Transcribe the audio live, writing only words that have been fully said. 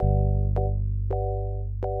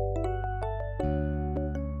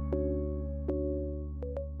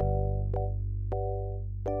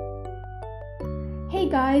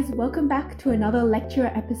guys, welcome back to another lecture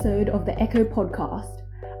episode of the Echo podcast.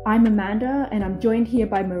 I'm Amanda and I'm joined here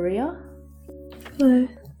by Maria. Hello.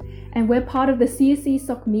 And we're part of the CSE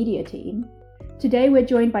SOC Media team. Today we're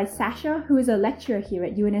joined by Sasha, who is a lecturer here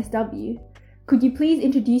at UNSW. Could you please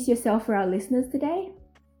introduce yourself for our listeners today?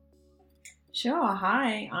 Sure.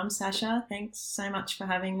 Hi, I'm Sasha. Thanks so much for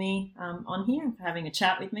having me on here and for having a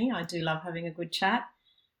chat with me. I do love having a good chat.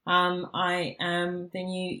 I am the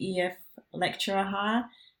new EF lecturer hire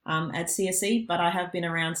at CSE, but I have been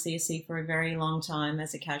around CSE for a very long time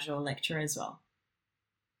as a casual lecturer as well.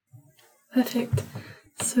 Perfect.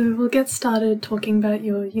 So we'll get started talking about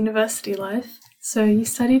your university life. So you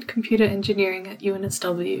studied computer engineering at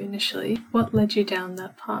UNSW initially. What led you down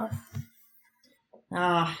that path?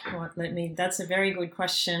 That's a very good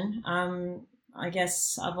question. I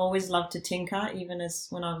guess I've always loved to tinker, even as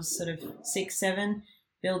when I was sort of 6, 7,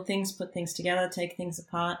 build things, put things together, take things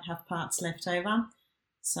apart, have parts left over.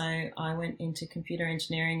 So I went into computer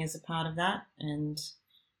engineering as a part of that, and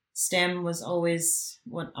STEM was always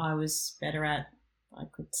what I was better at. I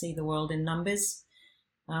could see the world in numbers,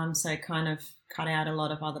 so kind of cut out a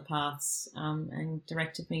lot of other paths and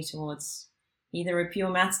directed me towards either a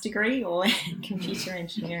pure maths degree or computer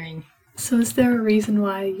engineering. So is there a reason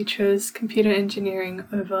why you chose computer engineering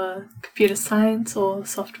over computer science or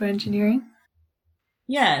software engineering?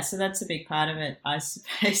 Yeah, so that's a big part of it. I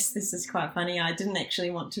suppose this is quite funny. I didn't actually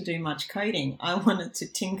want to do much coding. I wanted to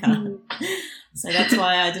tinker. So that's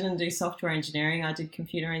why I didn't do software engineering. I did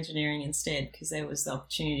computer engineering instead, because there was the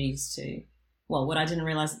opportunities to, well, what I didn't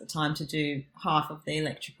realise at the time, to do half of the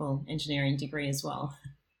electrical engineering degree as well.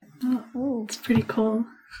 Oh, it's pretty cool.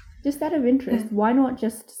 Just out of interest, why not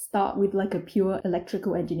just start with like a pure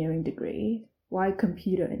electrical engineering degree? Why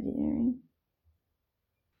computer engineering?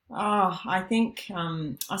 I think,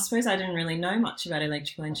 I suppose I didn't really know much about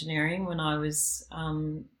electrical engineering when I was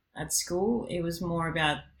at school. It was more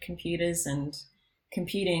about computers and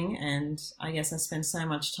computing, and I guess I spent so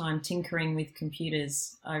much time tinkering with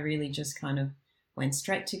computers, I really just kind of went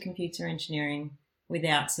straight to computer engineering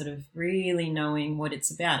without sort of really knowing what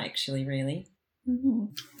it's about, actually, really. Mm-hmm.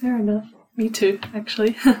 Fair enough. Me too,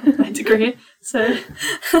 actually. My degree. So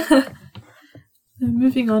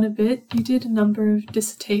moving on a bit, you did a number of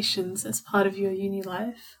dissertations as part of your uni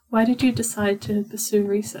life. Why did you decide to pursue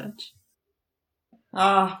research?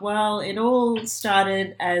 Well, it all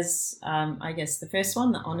started as, I guess, the first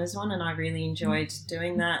one, the honours one, and I really enjoyed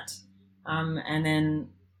doing that. And then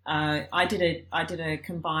I did a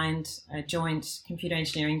combined, joint computer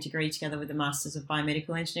engineering degree together with a Masters of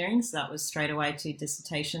Biomedical Engineering. So that was straight away 2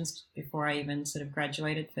 dissertations before I even sort of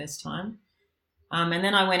graduated first time. And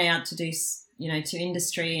then I went out to do, to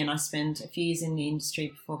industry, and I spent a few years in the industry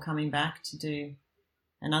before coming back to do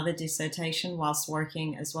another dissertation whilst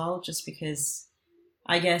working as well, just because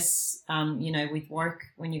I guess, with work,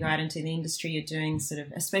 when you go out into the industry, you're doing sort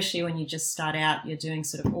of, especially when you just start out, you're doing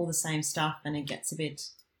sort of all the same stuff and it gets a bit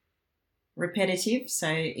repetitive. So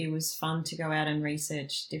it was fun to go out and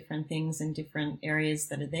research different things in different areas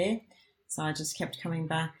that are there. So I just kept coming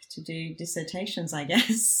back to do dissertations, I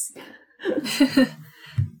guess.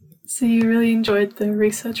 So you really enjoyed the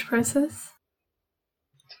research process?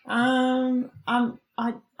 I'm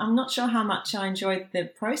not sure how much I enjoyed the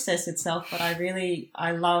process itself, but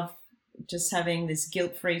I love just having this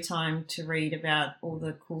guilt-free time to read about all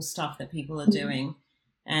the cool stuff that people are doing,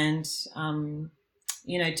 and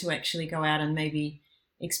to actually go out and maybe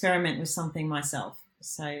experiment with something myself.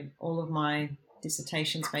 So all of my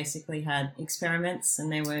dissertations basically had experiments, and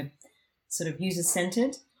they were sort of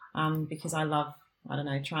user-centered, because I love,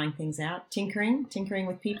 trying things out. Tinkering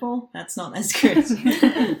with people, that's not as good.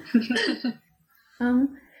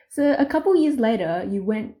 So a couple years later, you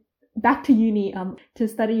went back to uni to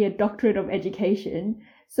study a doctorate of education.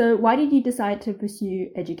 So why did you decide to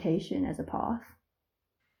pursue education as a path?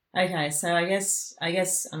 Okay, so I guess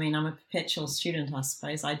I'm a perpetual student, I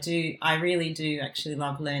suppose. I really do actually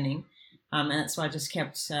love learning, and that's why I just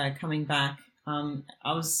kept coming back.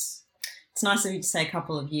 It's nice of you to say a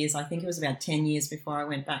couple of years. I think it was about 10 years before I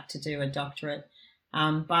went back to do a doctorate.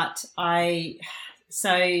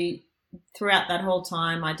 So throughout that whole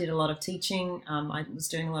time, I did a lot of teaching. I was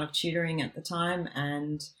doing a lot of tutoring at the time,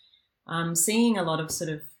 and seeing a lot of sort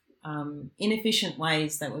of inefficient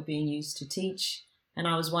ways that were being used to teach. And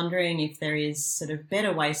I was wondering if there is sort of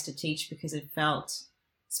better ways to teach, because it felt,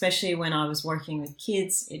 especially when I was working with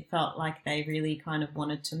kids, it felt like they really kind of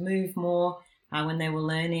wanted to move more when they were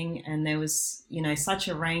learning, and there was, such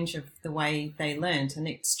a range of the way they learned. And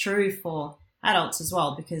it's true for adults as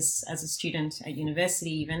well, because as a student at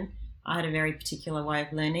university even, I had a very particular way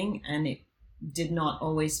of learning, and it did not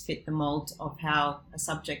always fit the mold of how a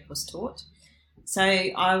subject was taught. So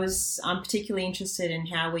I'm particularly interested in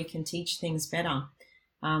how we can teach things better.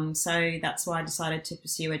 So that's why I decided to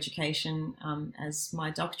pursue education as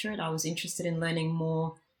my doctorate. I was interested in learning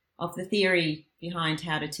more of the theory behind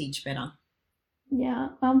how to teach better. Yeah.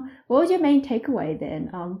 What was your main takeaway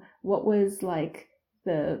then? What was like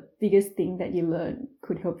the biggest thing that you learned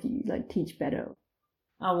could help you like teach better?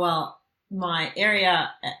 Oh, well, my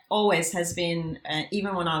area always has been,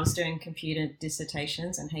 even when I was doing computer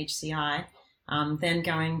dissertations and HCI, then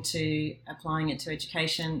going to applying it to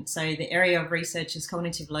education. So the area of research is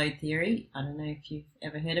cognitive load theory. I don't know if you've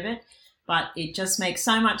ever heard of it, but it just makes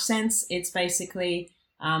so much sense. It's basically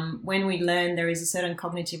when we learn, there is a certain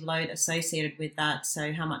cognitive load associated with that.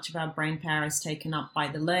 So how much of our brain power is taken up by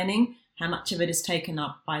the learning, how much of it is taken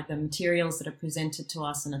up by the materials that are presented to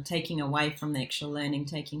us and are taking away from the actual learning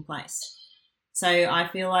taking place. So I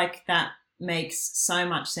feel like that makes so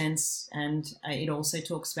much sense, and it also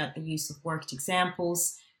talks about the use of worked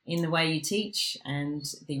examples in the way you teach, and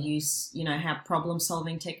the use, how problem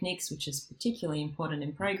solving techniques, which is particularly important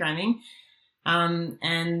in programming.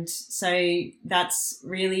 And so that's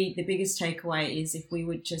really the biggest takeaway, is if we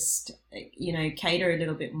would just, cater a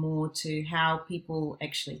little bit more to how people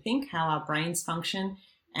actually think, how our brains function,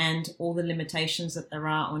 and all the limitations that there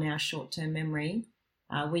are on our short-term memory,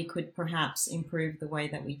 we could perhaps improve the way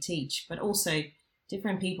that we teach. But also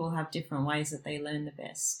different people have different ways that they learn the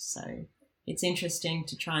best. So it's interesting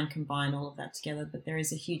to try and combine all of that together, but there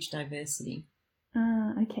is a huge diversity.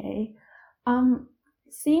 Okay.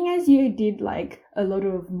 Seeing as you did like a lot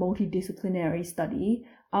of multidisciplinary study,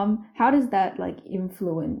 how does that like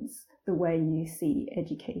influence the way you see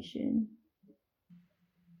education?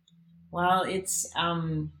 Well, that's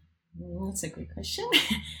a good question.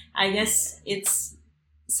 I guess it's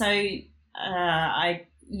so. You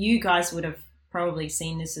guys would have probably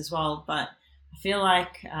seen this as well, but I feel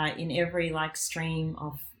like in every like stream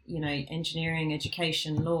of engineering,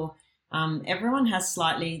 education, law, everyone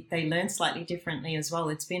they learn slightly differently as well.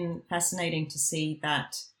 It's been fascinating to see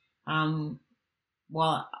that.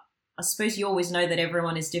 Well, I suppose you always know that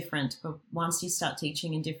everyone is different, but once you start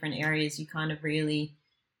teaching in different areas, you kind of really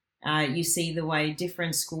you see the way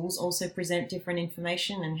different schools also present different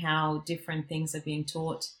information and how different things are being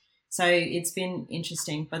taught. So it's been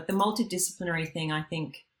interesting. But the multidisciplinary thing, I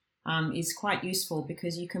think, is quite useful,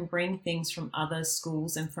 because you can bring things from other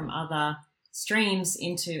schools and from other streams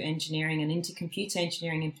into engineering, and into computer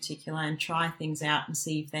engineering in particular, and try things out and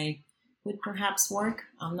see if they would perhaps work.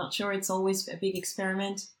 I'm not sure. It's always a big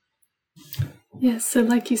experiment. Yes, so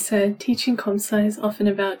like you said, teaching comp sci is often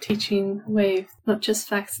about teaching with not just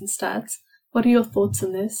facts and stats. What are your thoughts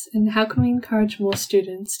on this, and how can we encourage more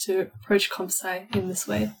students to approach comp sci in this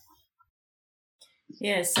way?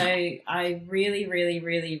 Yeah, so I really, really,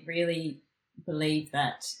 really, really believe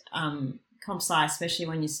that comp sci, especially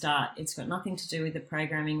when you start, it's got nothing to do with the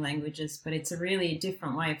programming languages, but it's a really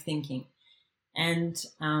different way of thinking. And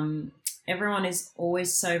everyone is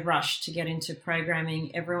always so rushed to get into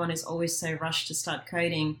programming. Everyone is always so rushed to start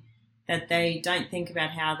coding that they don't think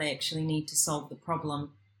about how they actually need to solve the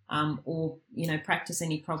problem, or practice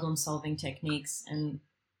any problem solving techniques. And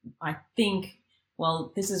I think,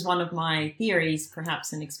 well, this is one of my theories,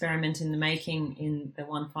 perhaps an experiment in the making in the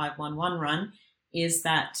 1511 run, is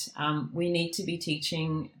that we need to be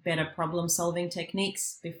teaching better problem solving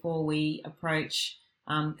techniques before we approach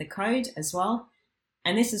the code as well.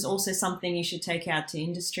 And this is also something you should take out to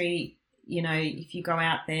industry. If you go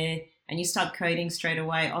out there and you start coding straight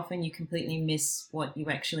away, often you completely miss what you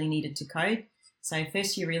actually needed to code. So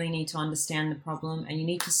first you really need to understand the problem, and you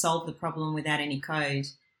need to solve the problem without any code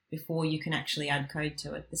before you can actually add code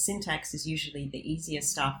to it. The syntax is usually the easier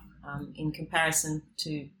stuff in comparison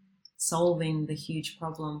to solving the huge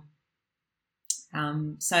problem.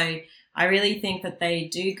 So I really think that they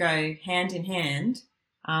do go hand in hand,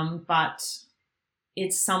 but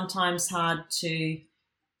it's sometimes hard to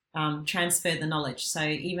transfer the knowledge. So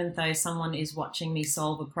even though someone is watching me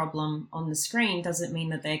solve a problem on the screen, doesn't mean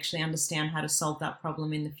that they actually understand how to solve that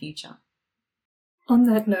problem in the future. On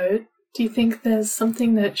that note, do you think there's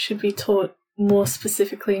something that should be taught more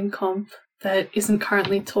specifically in comp that isn't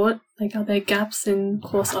currently taught? Like, are there gaps in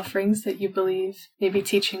course offerings that you believe maybe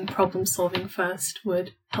teaching problem solving first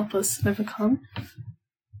would help us overcome?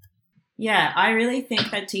 Yeah, I really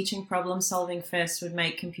think that teaching problem solving first would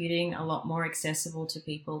make computing a lot more accessible to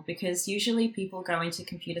people, because usually people go into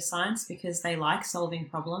computer science because they like solving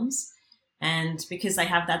problems, and because they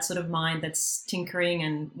have that sort of mind that's tinkering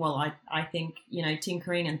and, well, I think,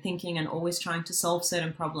 tinkering and thinking and always trying to solve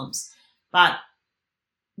certain problems. But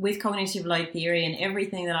with cognitive load theory and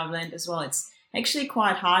everything that I've learned as well, it's actually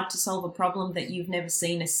quite hard to solve a problem that you've never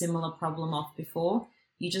seen a similar problem of before.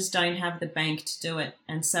 You just don't have the bank to do it.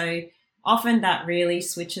 And so often that really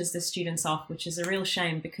switches the students off, which is a real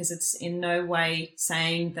shame, because it's in no way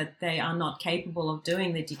saying that they are not capable of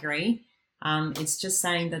doing the degree. It's just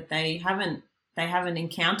saying that they haven't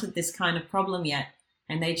encountered this kind of problem yet,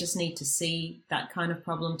 and they just need to see that kind of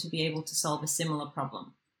problem to be able to solve a similar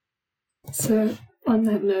problem. So on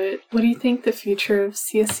that note, what do you think the future of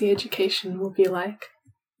CSC education will be like?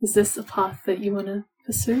 Is this a path that you want to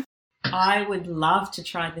pursue? I would love to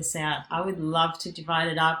try this out. I would love to divide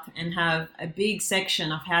it up and have a big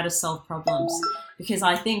section of how to solve problems, because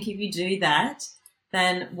I think if you do that,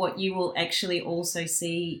 then what you will actually also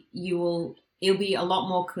see, it'll be a lot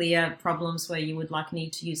more clear problems where you would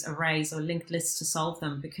need to use arrays or linked lists to solve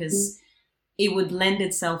them, because it would lend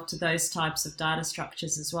itself to those types of data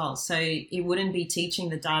structures as well. So it wouldn't be teaching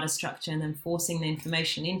the data structure and then forcing the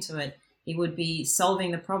information into it. It would be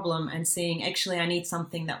solving the problem and seeing, actually, I need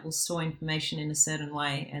something that will store information in a certain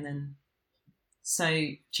way, and then so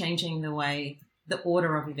changing the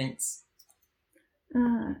order of events.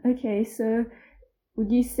 Okay, so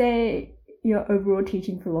would you say your overall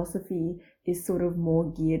teaching philosophy is sort of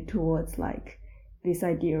more geared towards this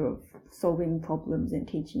idea of solving problems and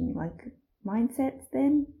teaching mindsets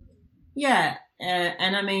then? Yeah,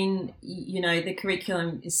 and I mean, the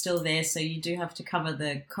curriculum is still there, so you do have to cover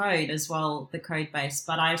the code as well, the code base.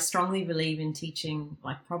 But I strongly believe in teaching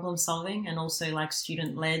problem solving and also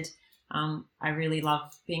student led. I really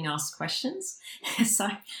love being asked questions. So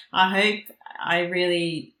I hope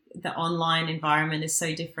the online environment is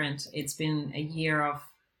so different. It's been a year of,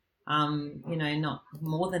 not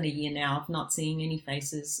more than a year now of not seeing any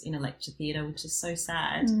faces in a lecture theatre, which is so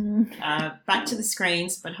sad. Back to the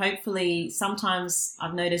screens, but hopefully sometimes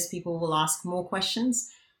I've noticed people will ask more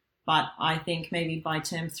questions, but I think maybe by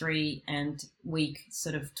term 3 and week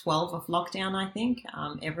sort of 12 of lockdown, I think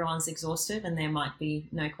everyone's exhausted and there might be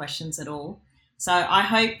no questions at all. So I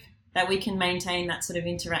hope that we can maintain that sort of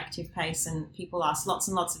interactive pace and people ask lots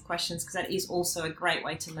and lots of questions, because that is also a great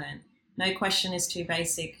way to learn. No question is too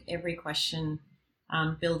basic. Every question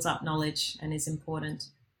builds up knowledge and is important.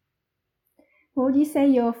 What would you say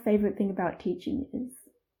your favourite thing about teaching is?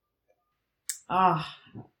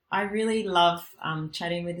 I really love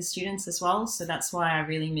chatting with the students as well. So that's why I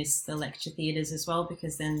really miss the lecture theatres as well,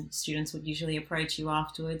 because then students would usually approach you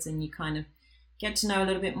afterwards and you kind of get to know a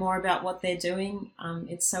little bit more about what they're doing.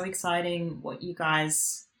 It's so exciting what you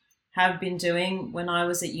guys have been doing. When I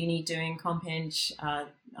was at uni doing Compeng,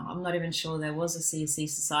 I'm not even sure there was a CSC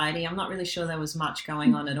society. I'm not really sure there was much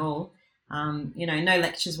going on at all. No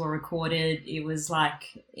lectures were recorded. It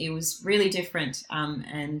was really different.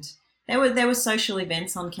 And there were social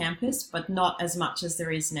events on campus, but not as much as there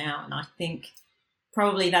is now. And I think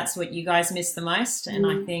probably that's what you guys miss the most. And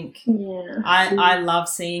I think I love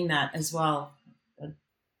seeing that as well.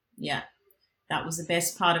 Yeah, that was the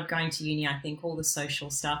best part of going to uni, I think, all the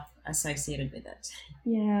social stuff associated with it.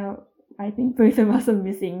 Yeah, I think both of us are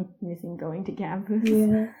missing going to campus.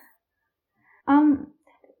 Yeah.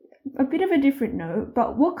 A bit of a different note,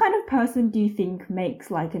 but what kind of person do you think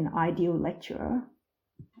makes an ideal lecturer?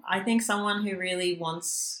 I think someone who really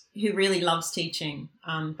loves teaching,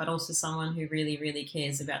 but also someone who really, really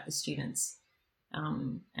cares about the students,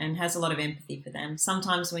 and has a lot of empathy for them.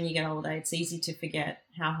 Sometimes when you get older, it's easy to forget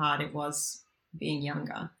how hard it was being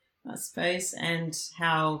younger, I suppose, and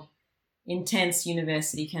how intense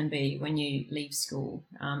university can be when you leave school,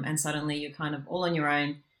 and suddenly you're kind of all on your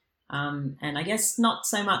own. And I guess not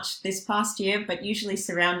so much this past year, but usually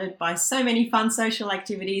surrounded by so many fun social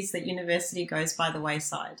activities that university goes by the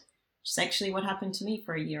wayside, which is actually what happened to me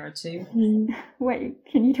for a year or two. Wait,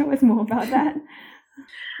 can you tell us more about that?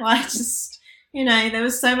 Well, I just, there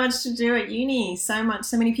was so much to do at uni, so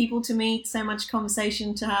many people to meet, so much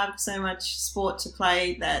conversation to have, so much sport to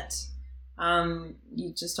play that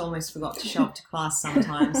you just almost forgot to show up to class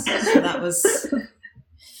sometimes. So that was...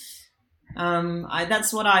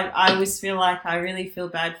 that's what I always feel like. I really feel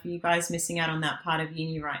bad for you guys missing out on that part of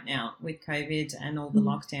uni right now with COVID and all the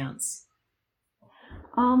lockdowns.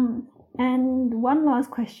 And one last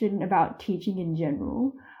question about teaching in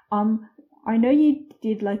general. I know you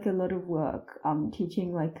did a lot of work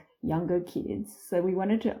teaching younger kids, so we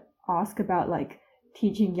wanted to ask about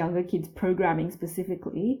teaching younger kids programming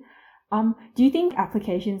specifically. Do you think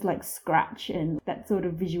applications like Scratch and that sort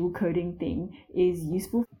of visual coding thing is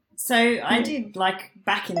useful? So I did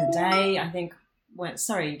back in the day, I think,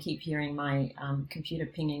 sorry, you keep hearing my computer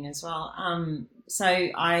pinging as well. So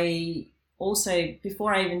I also,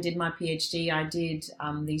 before I even did my PhD, I did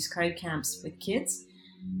these code camps with kids.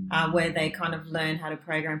 where they kind of learn how to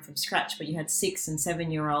program from scratch, but you had 6 and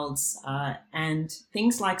 7-year-olds, and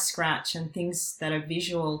things like Scratch and things that are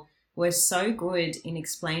visual were so good in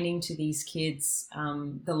explaining to these kids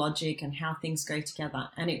the logic and how things go together.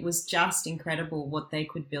 And it was just incredible what they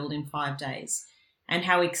could build in 5 days and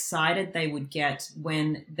how excited they would get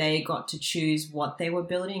when they got to choose what they were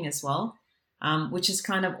building as well, which is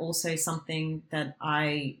kind of also something that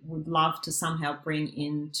I would love to somehow bring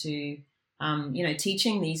into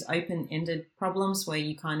teaching these open-ended problems where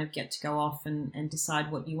you kind of get to go off and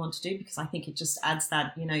decide what you want to do, because I think it just adds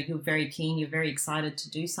that, you're very keen, you're very excited to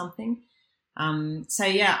do something.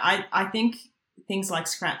 I think things like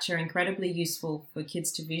Scratch are incredibly useful for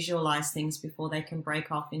kids to visualize things before they can break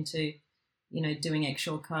off into, doing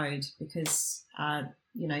actual code, because,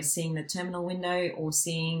 seeing the terminal window or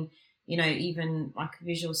seeing, even like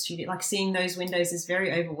Visual Studio, like seeing those windows is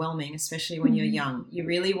very overwhelming, especially when you're young. You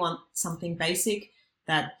really want something basic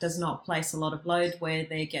that does not place a lot of load, where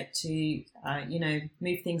they get to,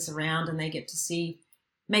 move things around and they get to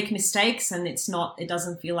make mistakes, and it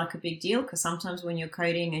doesn't feel like a big deal, because sometimes when you're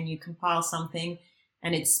coding and you compile something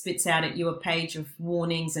and it spits out at you a page of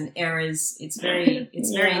warnings and errors, it's very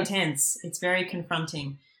intense. It's very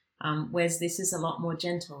confronting. Whereas this is a lot more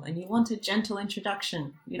gentle, and you want a gentle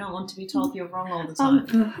introduction. You don't want to be told you're wrong all the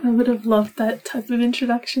time. I would have loved that type of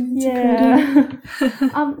introduction to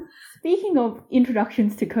coding. Speaking of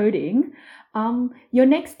introductions to coding, your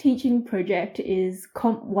next teaching project is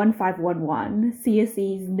Comp 1511,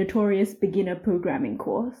 CSE's notorious beginner programming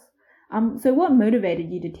course. So what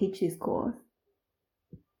motivated you to teach this course?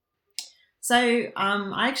 So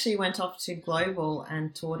I actually went off to Global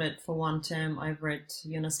and taught it for one term over at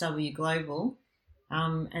UNSW Global,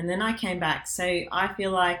 and then I came back. So I feel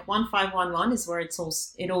like 1511 is where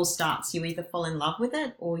it all starts. You either fall in love with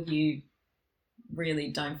it or you really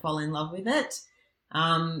don't fall in love with it.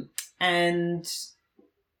 And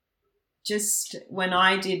just when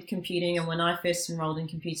I did computing and when I first enrolled in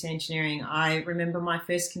computer engineering, I remember my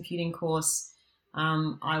first computing course,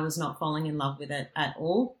 I was not falling in love with it at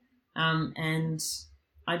all. And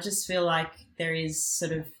I just feel like there is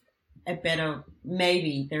sort of a better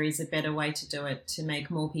way to do it, to make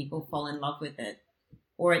more people fall in love with it,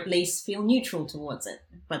 or at least feel neutral towards it,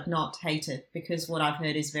 but not hate it, because what I've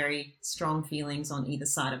heard is very strong feelings on either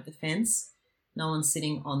side of the fence. No one's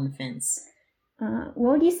sitting on the fence. What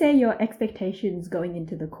would you say your expectations going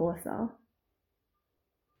into the course are?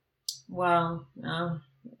 Well,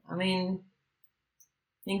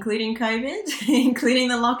 including COVID, including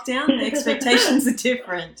the lockdown, the expectations are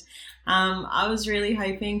different. I was really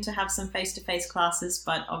hoping to have some face-to-face classes,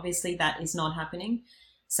 but obviously that is not happening.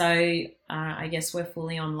 So I guess we're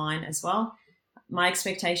fully online as well. My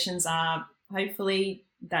expectations are hopefully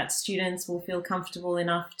that students will feel comfortable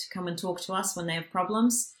enough to come and talk to us when they have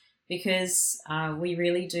problems, because we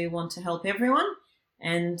really do want to help everyone.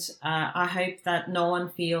 And I hope that no one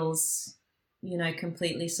feels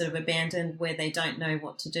completely sort of abandoned, where they don't know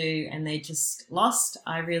what to do and they just lost.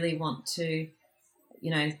 I really want to,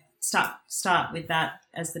 start with that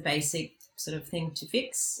as the basic sort of thing to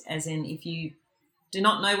fix, as in, if you do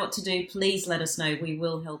not know what to do, please let us know. We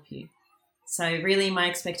will help you. So really my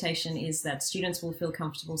expectation is that students will feel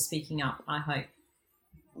comfortable speaking up, I hope.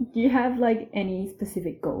 Do you have any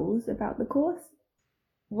specific goals about the course?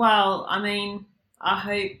 Well,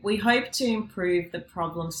 we hope to improve the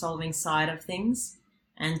problem-solving side of things,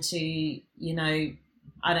 and to,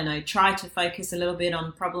 try to focus a little bit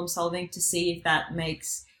on problem-solving to see if that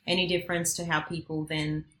makes any difference to how people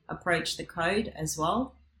then approach the code as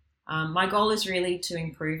well. My goal is really to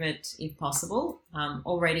improve it if possible.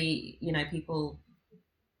 Already, people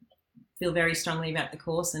feel very strongly about the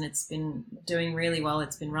course, and it's been doing really well.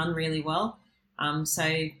 It's been run really well. So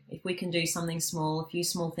if we can do something small, a few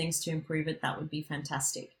small things to improve it, that would be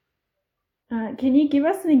fantastic. Can you give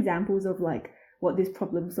us some examples of what this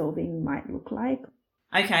problem solving might look like?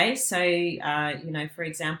 Okay, so, for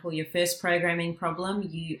example, your first programming problem,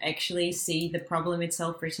 you actually see the problem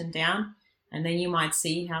itself written down, and then you might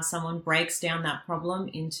see how someone breaks down that problem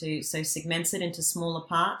segments it into smaller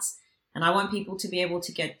parts. And I want people to be able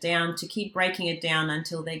to keep breaking it down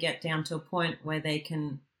until they get down to a point where they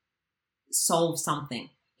can solve something,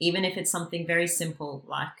 even if it's something very simple,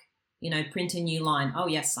 like, print a new line. Oh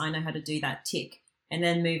yes, I know how to do that, tick, and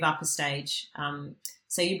then move up a stage.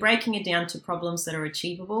 So you're breaking it down to problems that are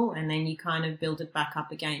achievable, and then you kind of build it back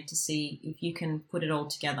up again to see if you can put it all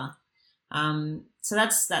together. So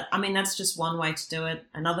that's that. That's just one way to do it.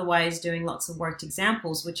 Another way is doing lots of worked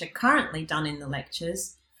examples, which are currently done in the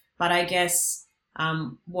lectures. But I guess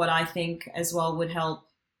what I think as well would help,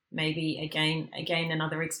 maybe again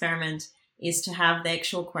another experiment, is to have the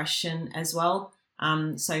actual question as well.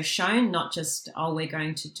 So shown, not just, we're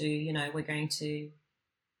going to do, we're going to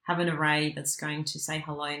have an array that's going to say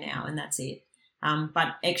hello now and that's it.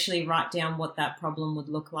 But actually write down what that problem would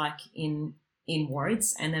look like in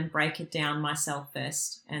words, and then break it down myself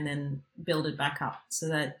first and then build it back up so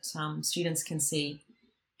that students can see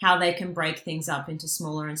how they can break things up into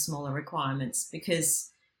smaller and smaller requirements.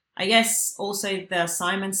 Because I guess also the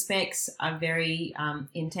assignment specs are very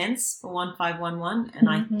intense for 1511, and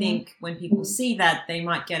I think when people see that, they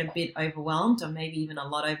might get a bit overwhelmed, or maybe even a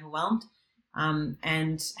lot overwhelmed.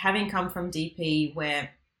 And having come from DP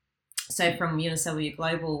from UNSW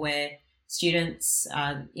Global, where students,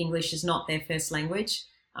 English is not their first language,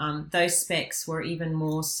 those specs were even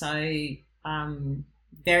more so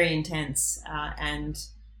very intense. And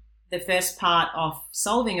the first part of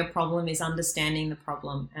solving a problem is understanding the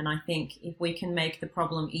problem. And I think if we can make the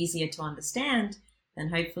problem easier to understand, then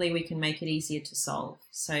hopefully we can make it easier to solve.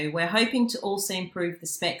 So we're hoping to also improve the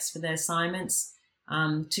specs for the assignments,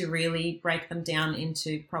 to really break them down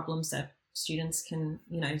into problems that students can,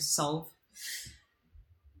 solve.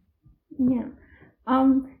 Yeah.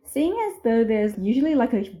 Seeing as though there's usually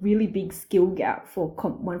like a really big skill gap for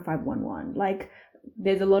Comp 1511, like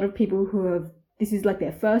there's a lot of people this is like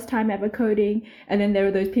their first time ever coding, and then there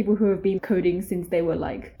are those people who have been coding since they were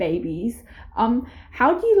like babies.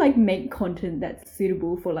 How do you like make content that's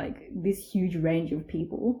suitable for like this huge range of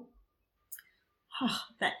people?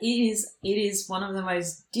 That it is one of the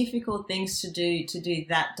most difficult things to do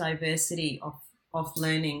that diversity of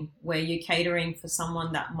learning, where you're catering for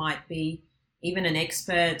someone that might be even an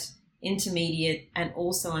expert, intermediate, and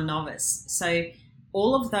also a novice. So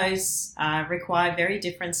all of those require very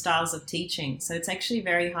different styles of teaching. So it's actually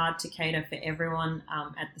very hard to cater for everyone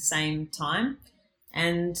at the same time.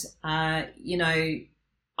 And, I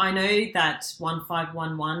know that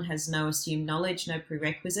 1511 has no assumed knowledge, no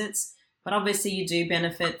prerequisites, but obviously you do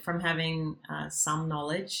benefit from having some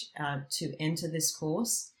knowledge to enter this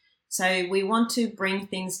course. So we want to bring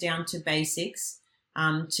things down to basics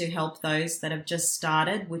to help those that have just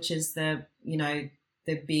started, which is that's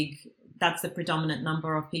the predominant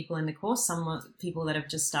number of people in the course, some people that have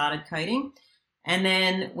just started coding. And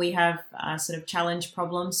then we have sort of challenge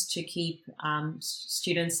problems to keep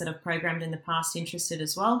students that have programmed in the past interested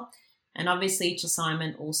as well. And obviously each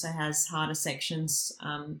assignment also has harder sections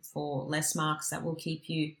for less marks that will keep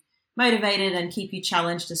you motivated and keep you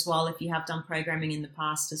challenged as well if you have done programming in the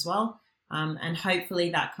past as well. And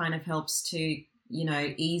hopefully that kind of helps to,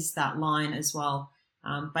 ease that line as well.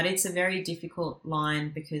 But it's a very difficult line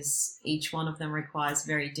because each one of them requires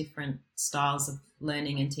very different styles of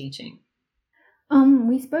learning and teaching.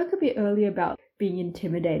 We spoke a bit earlier about being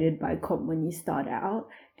intimidated by Comp when you start out.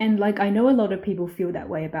 And like, I know a lot of people feel that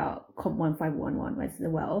way about Comp 1511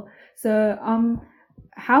 as well. So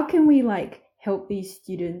how can we like help these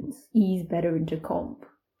students ease better into Comp?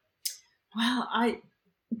 Well,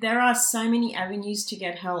 there are so many avenues to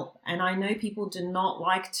get help, and I know people do not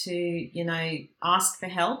like to, ask for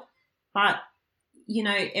help, but,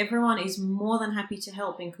 everyone is more than happy to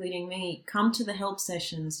help, including me. Come to the help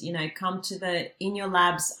sessions, come to in your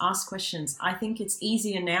labs, ask questions. I think it's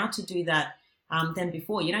easier now to do that than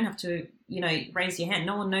before. You don't have to, raise your hand.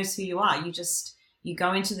 No one knows who you are. You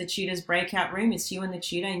go into the tutor's breakout room, it's you and the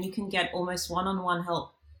tutor, and you can get almost one-on-one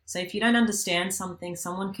help. So if you don't understand something,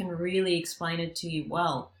 someone can really explain it to you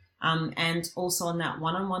well. And also on that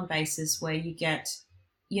one-on-one basis where you get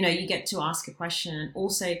to ask a question. And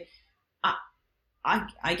also,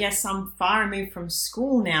 I guess I'm far removed from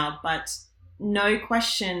school now, but no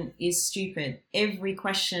question is stupid. Every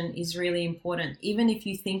question is really important. Even if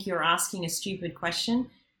you think you're asking a stupid question,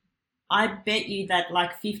 I bet you that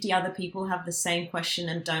like 50 other people have the same question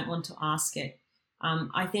and don't want to ask it.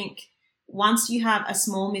 I think once you have a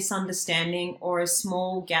small misunderstanding or a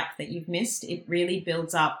small gap that you've missed, it really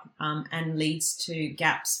builds up and leads to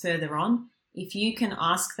gaps further on. If you can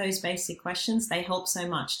ask those basic questions, they help so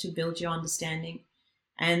much to build your understanding.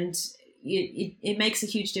 And it makes a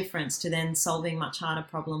huge difference to then solving much harder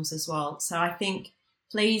problems as well. So I think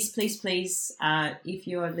please, if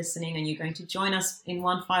you are listening and you're going to join us in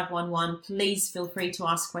 1511, please feel free to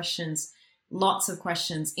ask questions. Lots of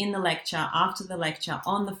questions in the lecture, after the lecture,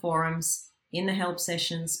 on the forums, in the help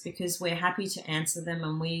sessions, because we're happy to answer them,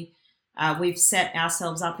 and we've set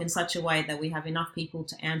ourselves up in such a way that we have enough people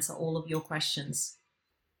to answer all of your questions.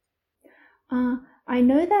 I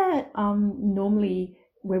know that normally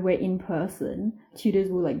when we're in person,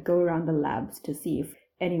 tutors will like go around the labs to see if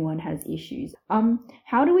anyone has issues.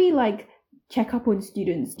 How do we like check up on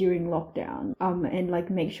students during lockdown and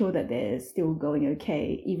like make sure that they're still going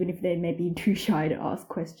okay, even if they may be too shy to ask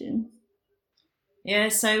questions? Yeah,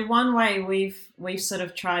 so one way we've sort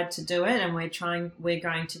of tried to do it, and we're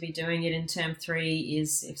going to be doing it in term three,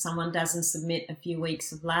 is if someone doesn't submit a few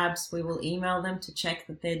weeks of labs, we will email them to check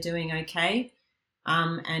that they're doing okay,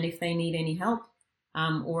 and if they need any help,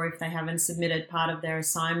 or if they haven't submitted part of their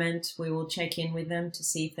assignment, we will check in with them to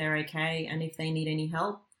see if they're okay and if they need any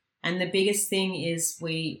help. And the biggest thing is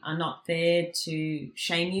we are not there to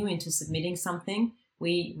shame you into submitting something.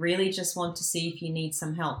 We really just want to see if you need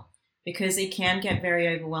some help, because it can get very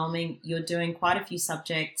overwhelming. You're doing quite a few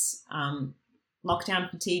subjects.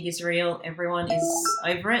 Lockdown fatigue is real. Everyone is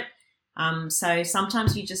over it. So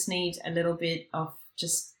sometimes you just need a little bit of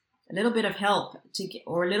help to get,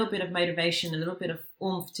 or a little bit of motivation, a little bit of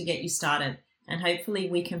oomph to get you started. And hopefully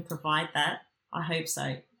we can provide that. I hope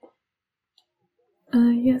so.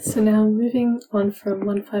 Yes, so now moving on from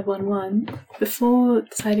 1511, before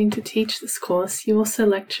deciding to teach this course, you also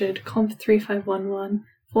lectured Comp 3511,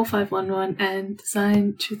 4511, and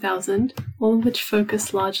Design 2000, all of which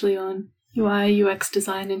focus largely on UI, UX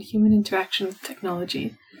design, and human interaction with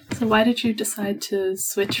technology. So why did you decide to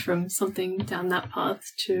switch from something down that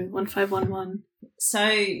path to 1511? So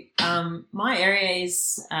my area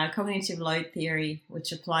is cognitive load theory,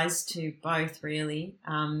 which applies to both really.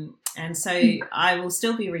 And so I will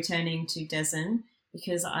still be returning to DESN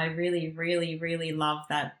because I really, really, really love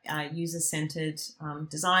that user-centered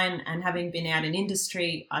design. And having been out in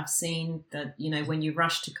industry, I've seen that, when you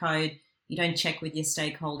rush to code, you don't check with your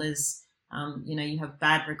stakeholders. You have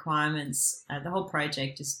bad requirements. The whole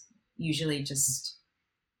project is usually just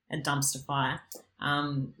a dumpster fire.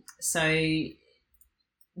 So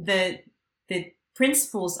the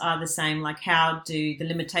principles are the same, like how do the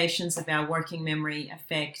limitations of our working memory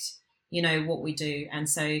affect, what we do. And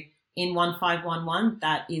so in 1511,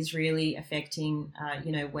 that is really affecting,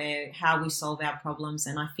 how we solve our problems.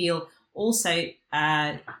 And I feel also,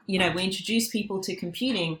 we introduce people to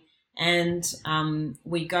computing, and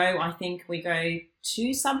we go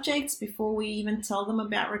 2 subjects before we even tell them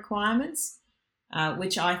about requirements,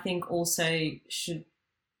 which I think also should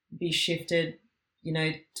be shifted,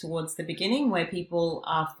 towards the beginning, where people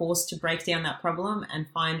are forced to break down that problem and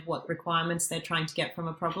find what requirements they're trying to get from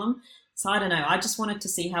a problem. So I don't know. I just wanted to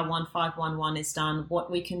see how 1511 is done,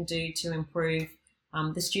 what we can do to improve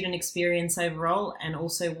the student experience overall, and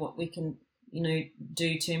also what we can,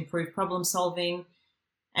 do to improve problem solving,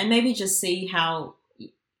 and maybe just see how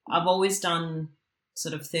I've always done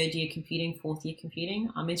sort of 3rd year computing, 4th year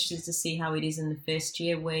computing. I'm interested to see how it is in the 1st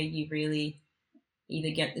year, where you really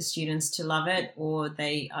either get the students to love it or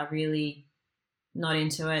they are really not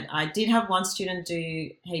into it. I did have one student do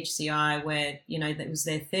HCI where, that was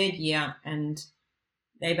their 3rd year, and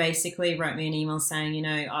they basically wrote me an email saying,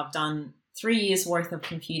 I've done 3 years worth of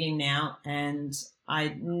computing now and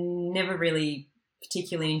I never really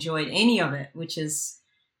particularly enjoyed any of it, which is,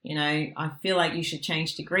 I feel like you should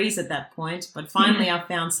change degrees at that point. But finally I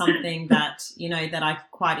found something that, that I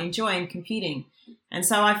quite enjoy in computing. And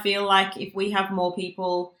so I feel like if we have more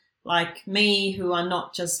people like me who are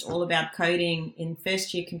not just all about coding in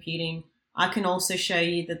 1st year computing, I can also show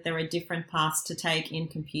you that there are different paths to take in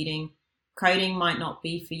computing. Coding might not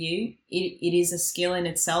be for you. It is a skill in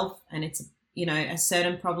itself, and it's, a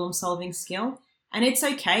certain problem solving skill. And it's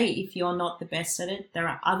okay if you're not the best at it. There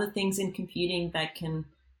are other things in computing that can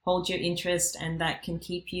hold your interest and that can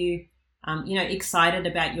keep you excited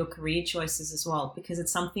about your career choices as well, because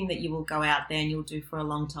it's something that you will go out there and you'll do for a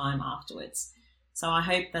long time afterwards. So I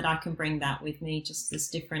hope that I can bring that with me, just this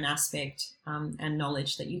different aspect and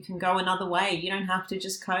knowledge that you can go another way. You don't have to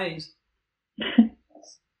just code.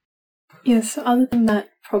 Yes, so other than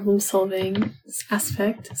that problem-solving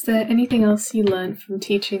aspect, is there anything else you learned from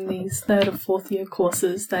teaching these 3rd or 4th year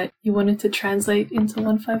courses that you wanted to translate into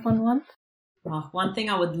 1511? Oh, one thing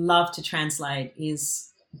I would love to translate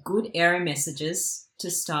is good error messages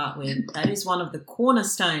to start with. That is one of the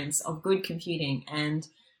cornerstones of good computing. And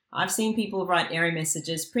I've seen people write error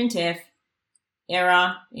messages, printf,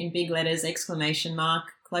 error in big letters, exclamation mark,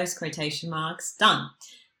 close quotation marks, done.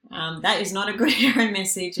 That is not a good error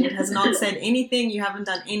message. It has not said anything. You haven't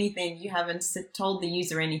done anything. You haven't told the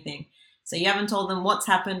user anything. So you haven't told them what's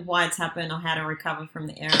happened, why it's happened, or how to recover from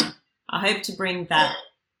the error. I hope to bring that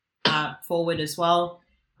forward as well.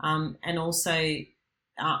 And also,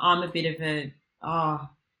 I'm a bit of a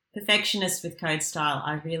perfectionist with code style.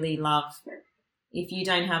 I really love, if you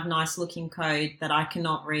don't have nice looking code that I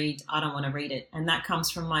cannot read, I don't want to read it. And that comes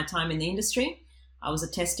from my time in the industry. I was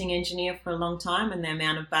a testing engineer for a long time, and the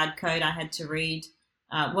amount of bad code I had to read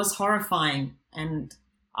was horrifying. And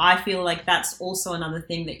I feel like that's also another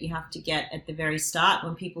thing that you have to get at the very start.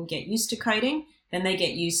 When people get used to coding, then they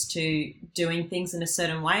get used to doing things in a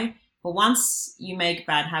certain way. But once you make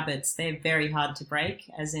bad habits, they're very hard to break,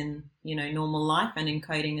 as in, normal life and in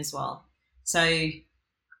coding as well. So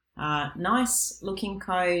nice looking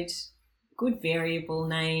code, good variable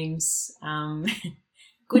names,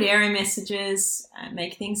 good error messages,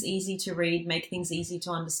 make things easy to read, make things easy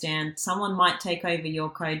to understand. Someone might take over your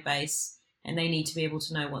code base and they need to be able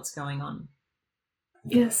to know what's going on.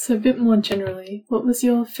 Yes, so a bit more generally, what was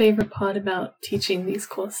your favourite part about teaching these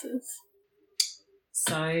courses?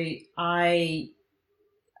 So I've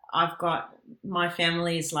got, my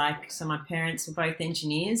family is so my parents were both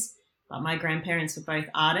engineers, but my grandparents were both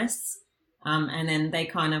artists. And then they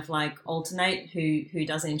kind of alternate who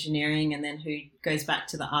does engineering and then who goes back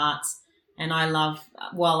to the arts. And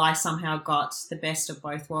I somehow got the best of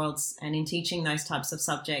both worlds. And in teaching those types of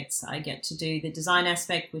subjects, I get to do the design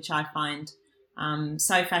aspect, which I find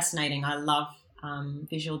so fascinating. I love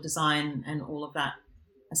visual design and all of that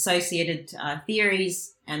associated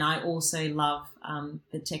theories. And I also love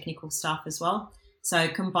the technical stuff as well. So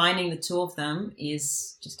combining the two of them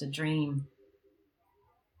is just a dream.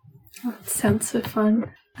 Oh, it sounds so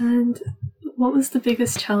fun. And what was the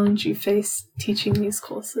biggest challenge you faced teaching these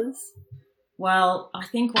courses? Well, I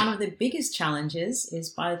think one of the biggest challenges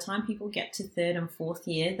is by the time people get to third and fourth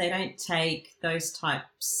year, they don't take those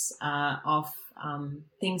types of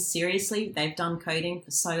things seriously. They've done coding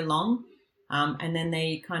for so long, and then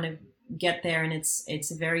they kind of get there and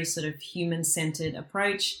it's a very sort of human-centered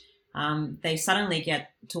approach. They suddenly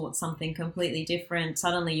get taught something completely different.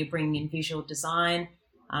 Suddenly you're bringing in visual design.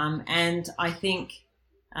 And I think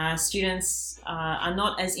students are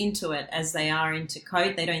not as into it as they are into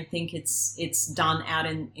code. They don't think it's done out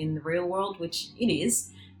in the real world, which it is.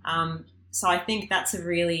 So I think that's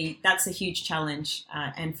a huge challenge.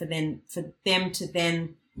 And for them to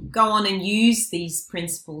then go on and use these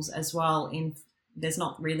principles as well, there's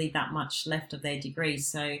not really that much left of their degree.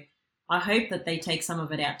 So I hope that they take some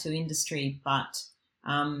of it out to industry, but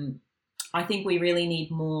I think we really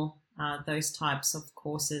need more those types of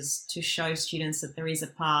courses to show students that there is a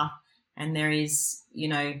path and there is,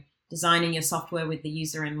 designing your software with the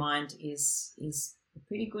user in mind is a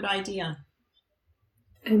pretty good idea.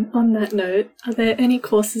 And on that note, are there any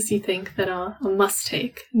courses you think that are a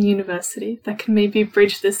must-take in university that can maybe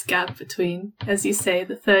bridge this gap between, as you say,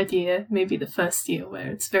 the third year, maybe the first year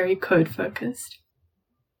where it's very code-focused?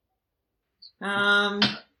 Well,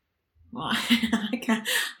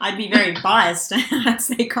 I'd be very biased. I'd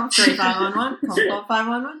say Comp 3511, Comp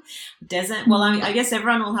 4511, DESNT. Well, I guess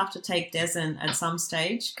everyone will have to take DESNT at some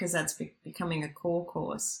stage because that's becoming a core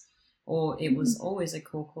course, or it was always a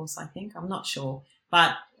core course, I think. I'm not sure.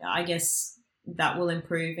 But I guess that will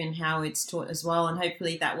improve in how it's taught as well, and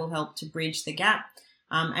hopefully that will help to bridge the gap.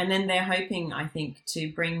 And then they're hoping, I think,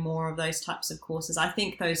 to bring more of those types of courses. I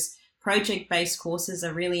think those project-based courses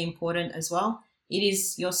are really important as well.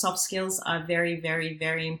 Your soft skills are very, very,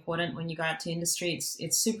 very important when you go out to industry.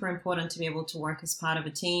 It's super important to be able to work as part of a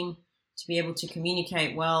team, to be able to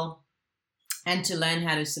communicate well, and to learn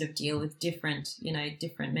how to sort of deal with different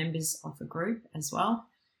members of a group as well.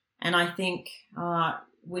 And I think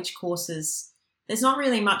which courses, there's not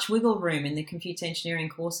really much wiggle room in the computer engineering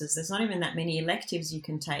courses. There's not even that many electives you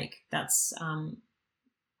can take. That's,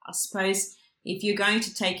 I suppose, if you're going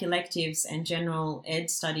to take electives and general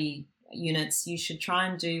ed study units, you should try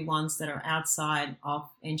and do ones that are outside of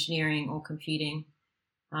engineering or computing.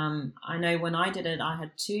 I know when I did it, I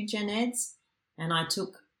had 2 gen eds and I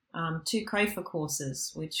took 2 COFA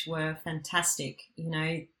courses, which were fantastic.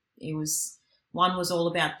 One was all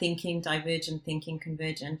about thinking, divergent thinking,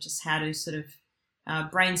 convergent, just how to sort of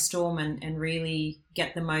brainstorm and really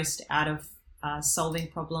get the most out of solving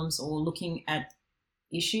problems or looking at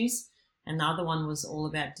issues. And the other one was all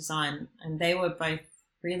about design. And they were both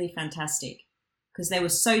really fantastic because they were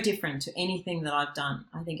so different to anything that I've done.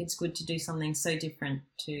 I think it's good to do something so different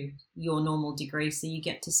to your normal degree so you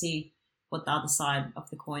get to see what the other side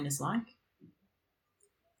of the coin is like.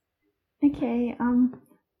 Okay,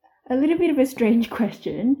 a little bit of a strange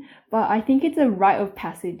question, but I think it's a rite of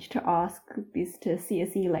passage to ask this to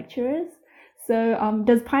CSE lecturers. So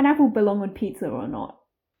does pineapple belong on pizza or not?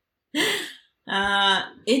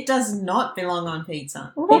 It does not belong on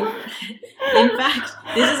pizza. In fact,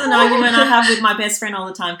 this is an argument I have with my best friend all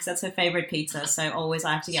the time because that's her favorite pizza. So always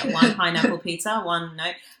I have to get one pineapple pizza, one no.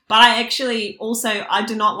 But I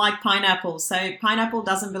do not like pineapple. So pineapple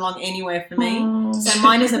doesn't belong anywhere for me. So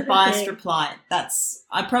mine is a biased reply.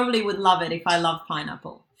 I probably would love it if I loved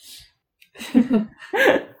pineapple. So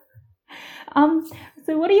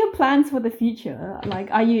what are your plans for the future?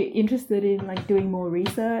 Are you interested in doing more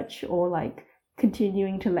research or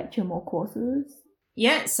continuing to lecture more courses?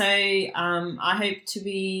 Yeah, so I hope to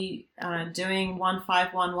be doing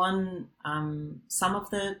 1511 some of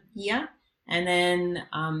the year, and then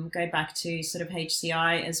go back to sort of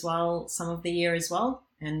HCI as well some of the year as well,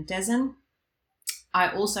 and DESN. I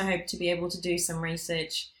also hope to be able to do some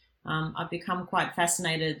research. I've become quite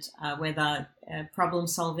fascinated whether problem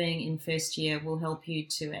solving in first year will help you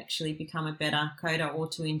to actually become a better coder or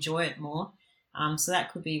to enjoy it more. So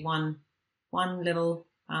that could be one little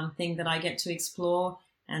thing that I get to explore,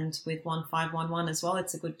 and with 1511 as well,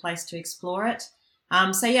 it's a good place to explore it.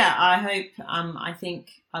 So yeah, I hope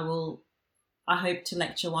to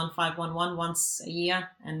lecture 1511 once a year,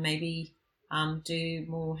 and maybe do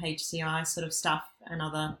more HCI sort of stuff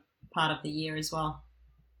another part of the year as well.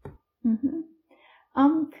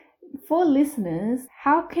 Mm-hmm. For listeners,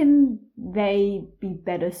 how can they be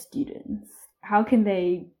better students? How can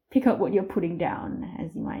they pick up what you're putting down,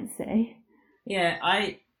 as you might say?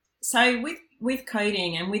 Yeah, so with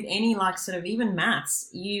coding and with any like sort of even maths,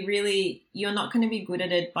 you're not going to be good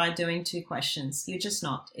at it by doing 2 questions. You're just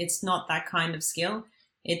not. It's not that kind of skill.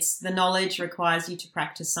 It's the knowledge requires you to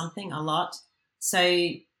practice something a lot. So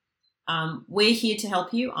we're here to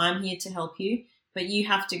help you. I'm here to help you, but you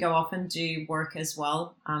have to go off and do work as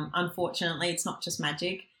well. Unfortunately, it's not just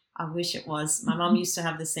magic. I wish it was. My mum used to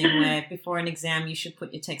have this thing where before an exam, you should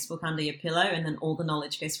put your textbook under your pillow, and then all the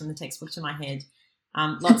knowledge goes from the textbook to my head.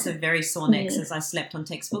 Lots of very sore necks as I slept on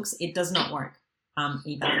textbooks. It does not work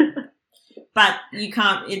either. But you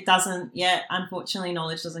can't, it doesn't, unfortunately,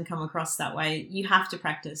 knowledge doesn't come across that way. You have to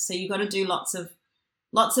practice. So you've got to do lots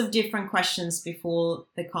of different questions before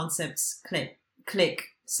the concepts click.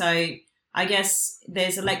 So I guess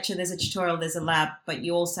there's a lecture, there's a tutorial, there's a lab, but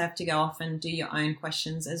you also have to go off and do your own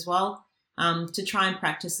questions as well, to try and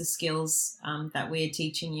practice the skills that we're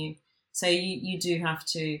teaching you. So you do have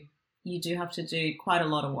to do quite a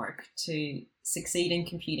lot of work to succeed in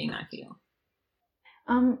computing, I feel.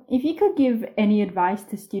 If you could give any advice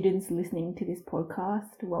to students listening to this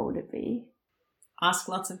podcast, what would it be? Ask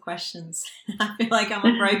lots of questions. I feel like I'm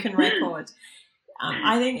a broken record.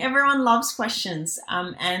 I think everyone loves questions.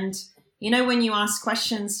 And, when you ask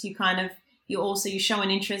questions, you show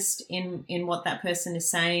an interest in what that person is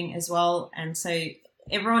saying as well. And so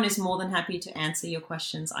everyone is more than happy to answer your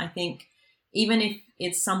questions. I think even if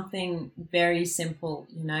it's something very simple,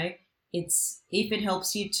 if it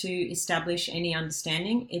helps you to establish any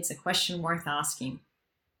understanding, it's a question worth asking.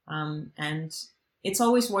 And it's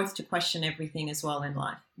always worth to question everything as well in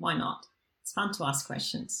life. Why not? It's fun to ask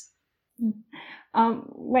questions.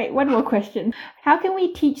 Wait, one more question. How can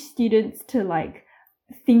we teach students to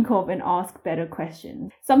think of and ask better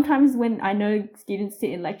questions? Sometimes when I know students sit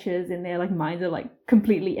in lectures and their minds are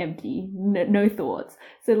completely empty, no thoughts.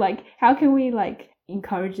 So how can we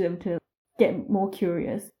encourage them to get more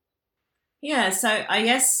curious? Yeah, so I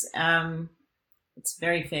guess it's a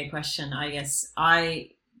very fair question. I guess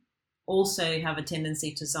I also have a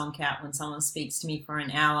tendency to zonk out when someone speaks to me for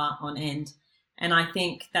an hour on end. And I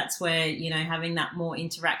think that's where, having that more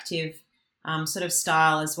interactive sort of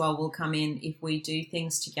style as well will come in if we do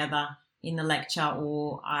things together in the lecture,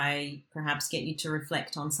 or I perhaps get you to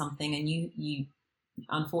reflect on something and you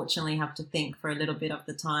unfortunately have to think for a little bit of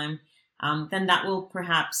the time. Then that will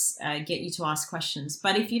perhaps get you to ask questions.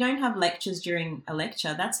 But if you don't have lectures during a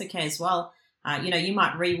lecture, that's okay as well. You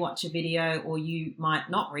might rewatch a video, or you might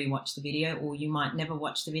not rewatch the video, or you might never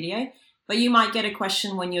watch the video. But you might get a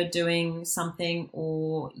question when you're doing something,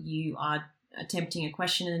 or you are attempting a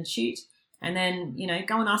question and shoot. And then,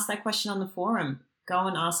 go and ask that question on the forum. Go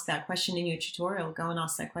and ask that question in your tutorial. Go and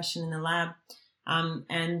ask that question in the lab.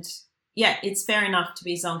 And yeah, it's fair enough to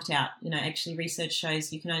be zonked out. Actually research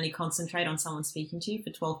shows you can only concentrate on someone speaking to you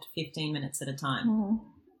for 12 to 15 minutes at a time.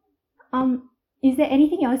 Is there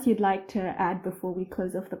anything else you'd like to add before we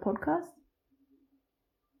close off the podcast?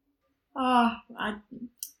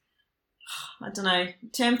 I don't know.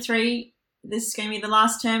 Term 3, this is going to be the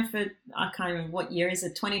last term for, I can't remember what year is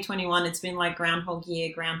it, 2021. It's been like Groundhog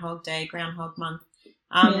Year, Groundhog Day, Groundhog Month.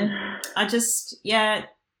 I just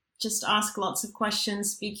ask lots of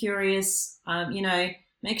questions, be curious,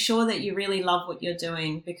 make sure that you really love what you're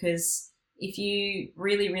doing, because if you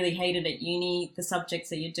really, really hated at uni, the subjects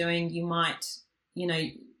that you're doing, you might,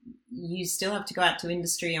 you still have to go out to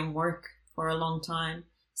industry and work for a long time.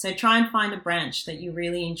 So try and find a branch that you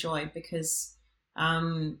really enjoy, because,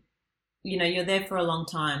 you're there for a long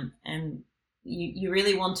time, and you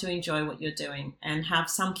really want to enjoy what you're doing and have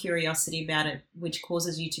some curiosity about it, which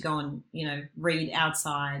causes you to go and, read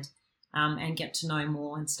outside and get to know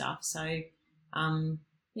more and stuff. So,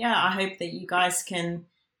 I hope that you guys can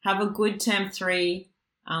have a good term 3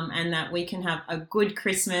 and that we can have a good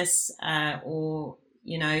Christmas or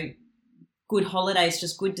good holidays,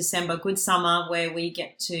 just good December, good summer, where we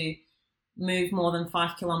get to move more than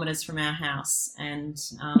 5 kilometres from our house and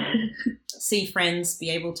see friends, be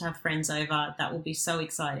able to have friends over. That will be so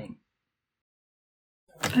exciting.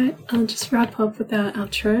 Right, I'll just wrap up with our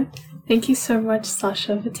outro. Thank you so much,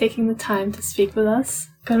 Sasha, for taking the time to speak with us.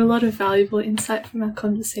 Got a lot of valuable insight from our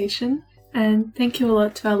conversation. And thank you a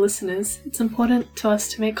lot to our listeners. It's important to us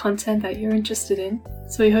to make content that you're interested in.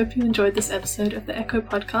 So we hope you enjoyed this episode of the Echo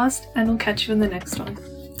Podcast, and we'll catch you in the next one.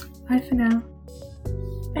 Bye for now.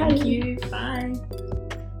 Thank you. Bye.